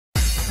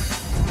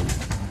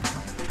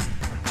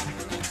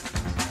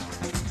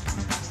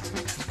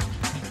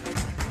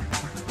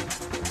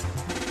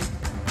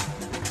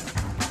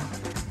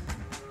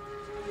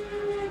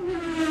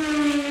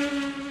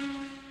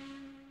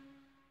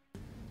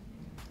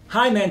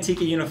Hi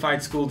Manteca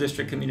Unified School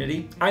District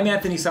community, I'm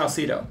Anthony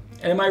Salcito,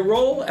 and in my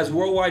role as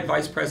Worldwide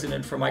Vice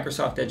President for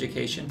Microsoft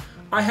Education,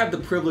 I have the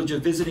privilege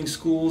of visiting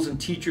schools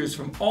and teachers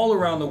from all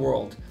around the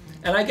world,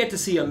 and I get to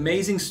see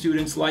amazing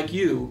students like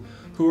you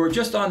who are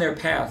just on their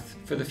path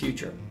for the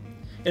future.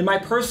 In my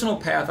personal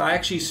path, I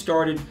actually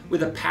started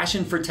with a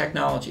passion for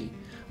technology.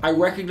 I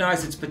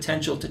recognized its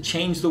potential to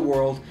change the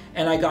world,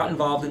 and I got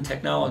involved in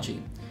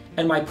technology.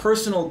 And my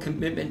personal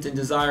commitment and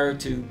desire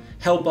to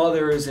help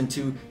others and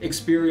to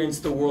experience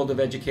the world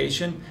of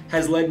education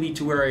has led me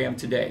to where I am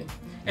today.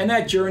 And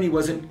that journey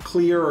wasn't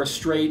clear or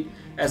straight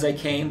as I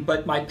came,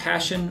 but my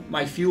passion,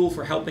 my fuel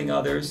for helping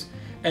others,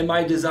 and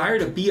my desire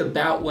to be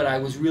about what I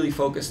was really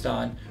focused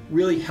on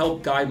really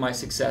helped guide my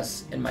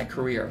success in my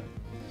career.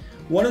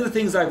 One of the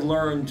things I've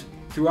learned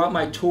throughout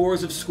my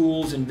tours of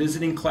schools and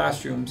visiting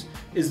classrooms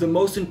is the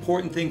most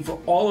important thing for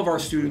all of our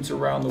students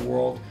around the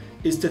world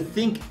is to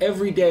think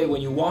every day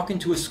when you walk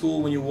into a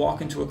school, when you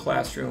walk into a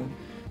classroom,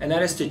 and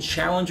that is to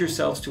challenge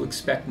yourselves to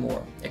expect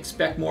more.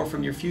 Expect more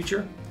from your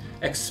future,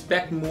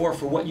 expect more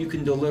for what you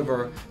can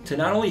deliver to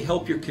not only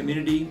help your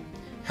community,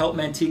 help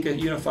Manteca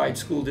Unified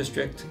School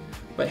District,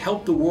 but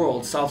help the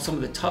world solve some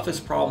of the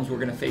toughest problems we're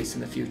going to face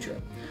in the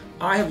future.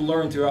 I have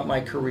learned throughout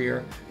my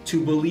career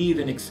to believe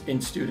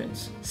in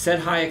students, set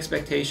high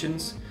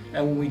expectations,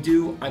 and when we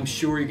do, I'm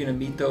sure you're going to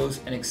meet those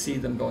and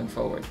exceed them going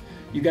forward.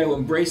 You've got to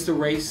embrace the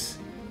race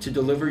to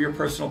deliver your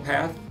personal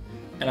path,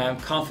 and I'm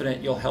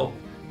confident you'll help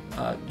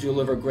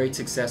deliver great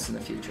success in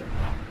the future.